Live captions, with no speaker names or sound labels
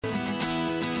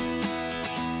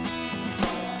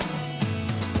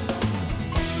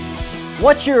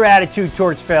What's your attitude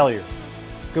towards failure?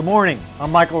 Good morning,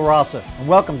 I'm Michael Rassa, and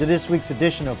welcome to this week's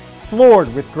edition of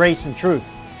Floored with Grace and Truth.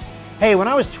 Hey, when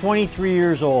I was 23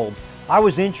 years old, I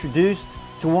was introduced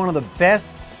to one of the best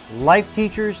life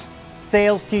teachers,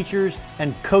 sales teachers,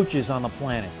 and coaches on the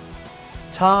planet,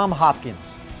 Tom Hopkins.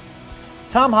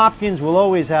 Tom Hopkins will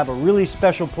always have a really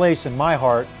special place in my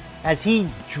heart as he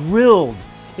drilled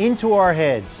into our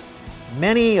heads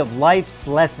many of life's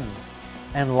lessons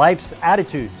and life's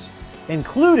attitudes,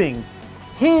 including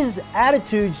his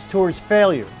attitudes towards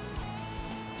failure.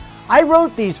 I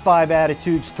wrote these 5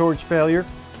 attitudes towards failure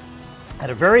at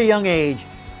a very young age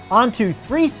onto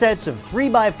 3 sets of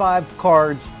 3x5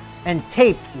 cards and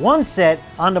taped one set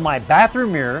onto my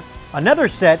bathroom mirror, another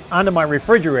set onto my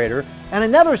refrigerator, and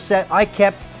another set I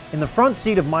kept in the front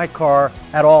seat of my car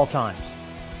at all times.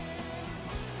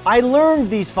 I learned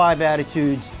these 5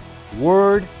 attitudes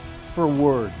word for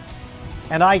word,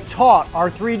 and I taught our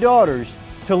 3 daughters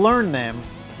to learn them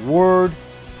word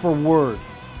for word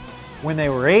when they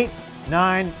were 8,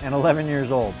 9, and 11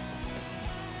 years old.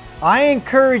 I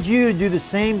encourage you to do the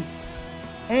same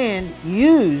and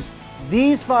use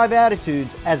these 5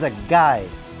 attitudes as a guide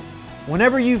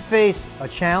whenever you face a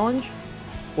challenge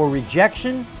or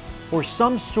rejection or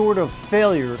some sort of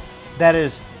failure that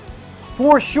is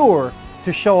for sure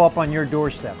to show up on your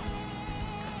doorstep.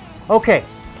 Okay,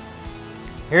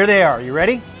 here they are. You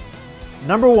ready?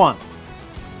 Number 1,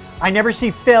 I never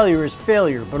see failure as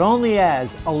failure, but only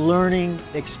as a learning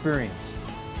experience.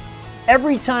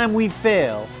 Every time we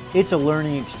fail, it's a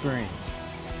learning experience.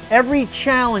 Every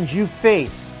challenge you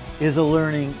face is a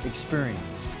learning experience.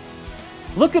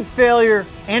 Look at failure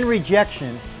and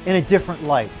rejection in a different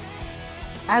light,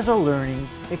 as a learning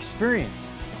experience,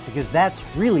 because that's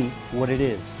really what it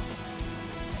is.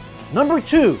 Number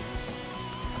 2,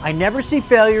 I never see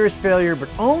failure as failure, but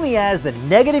only as the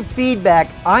negative feedback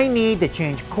I need to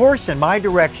change course in my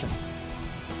direction.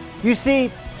 You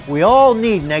see, we all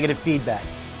need negative feedback,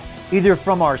 either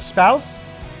from our spouse,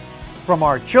 from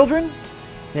our children,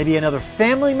 maybe another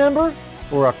family member,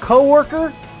 or a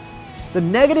coworker. The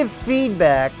negative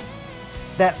feedback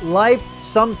that life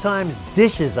sometimes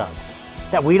dishes us,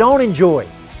 that we don't enjoy.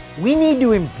 We need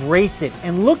to embrace it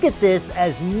and look at this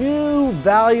as new,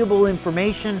 valuable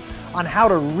information on how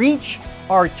to reach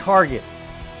our target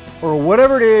or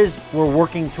whatever it is we're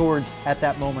working towards at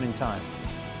that moment in time.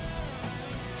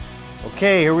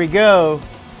 Okay, here we go.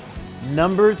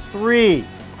 Number 3,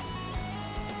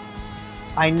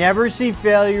 I never see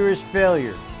failure as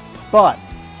failure, but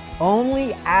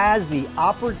only as the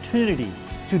opportunity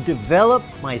to develop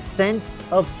my sense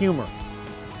of humor.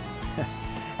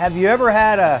 Have you ever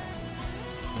had a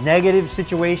negative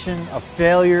situation, a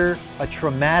failure, a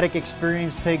traumatic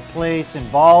experience take place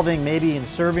involving maybe in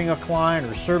serving a client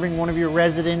or serving one of your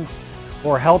residents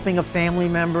or helping a family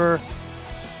member?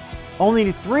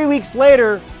 Only 3 weeks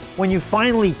later, when you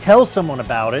finally tell someone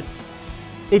about it,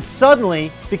 it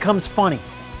suddenly becomes funny.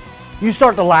 You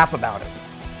start to laugh about it.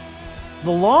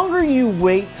 The longer you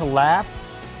wait to laugh,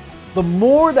 the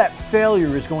more that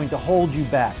failure is going to hold you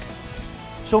back.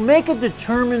 So make a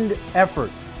determined effort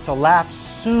to laugh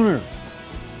sooner.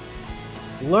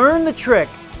 Learn the trick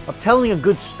of telling a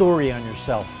good story on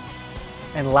yourself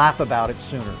and laugh about it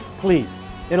sooner. Please,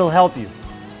 it'll help you.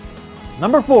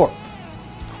 Number 4,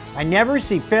 I never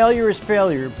see failure as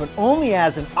failure, but only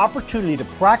as an opportunity to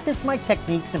practice my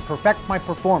techniques and perfect my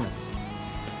performance.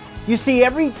 You see,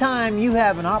 every time you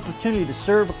have an opportunity to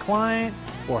serve a client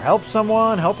or help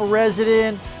someone, help a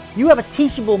resident, you have a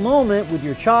teachable moment with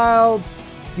your child.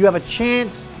 You have a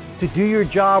chance to do your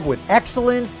job with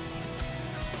excellence.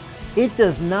 It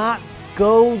does not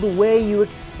go the way you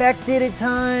expected at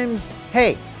times.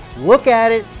 Hey, look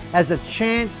at it as a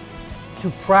chance to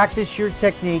practice your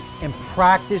technique and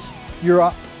practice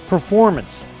your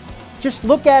performance. Just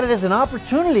look at it as an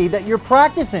opportunity that you're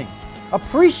practicing.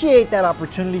 Appreciate that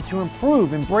opportunity to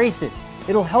improve, embrace it.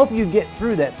 It'll help you get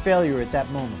through that failure at that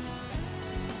moment.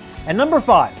 And number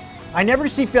 5, I never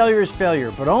see failure as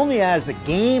failure, but only as the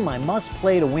game I must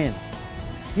play to win.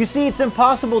 You see, it's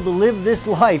impossible to live this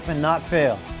life and not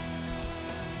fail.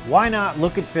 Why not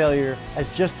look at failure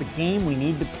as just the game we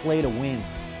need to play to win?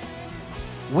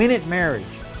 Win at marriage,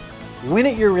 win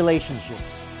at your relationships,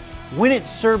 win at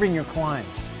serving your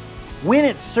clients, win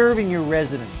at serving your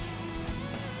residents.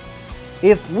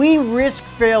 If we risk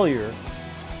failure,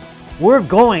 we're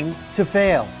going to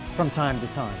fail from time to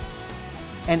time.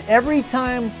 And every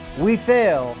time we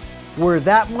fail, we're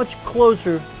that much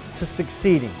closer to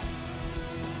succeeding.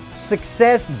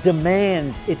 Success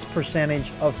demands its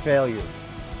percentage of failure.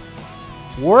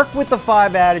 Work with the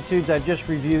 5 attitudes I've just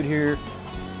reviewed here.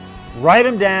 Write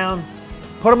them down.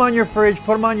 Put them on your fridge,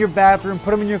 put them on your bathroom,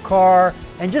 put them in your car,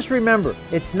 and just remember,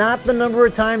 it's not the number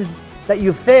of times that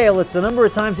you fail, it's the number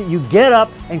of times that you get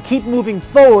up and keep moving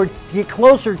forward to get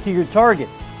closer to your target.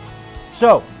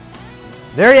 So,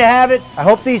 there you have it. I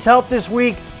hope these helped this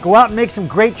week. Go out and make some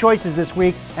great choices this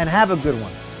week, and have a good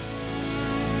one.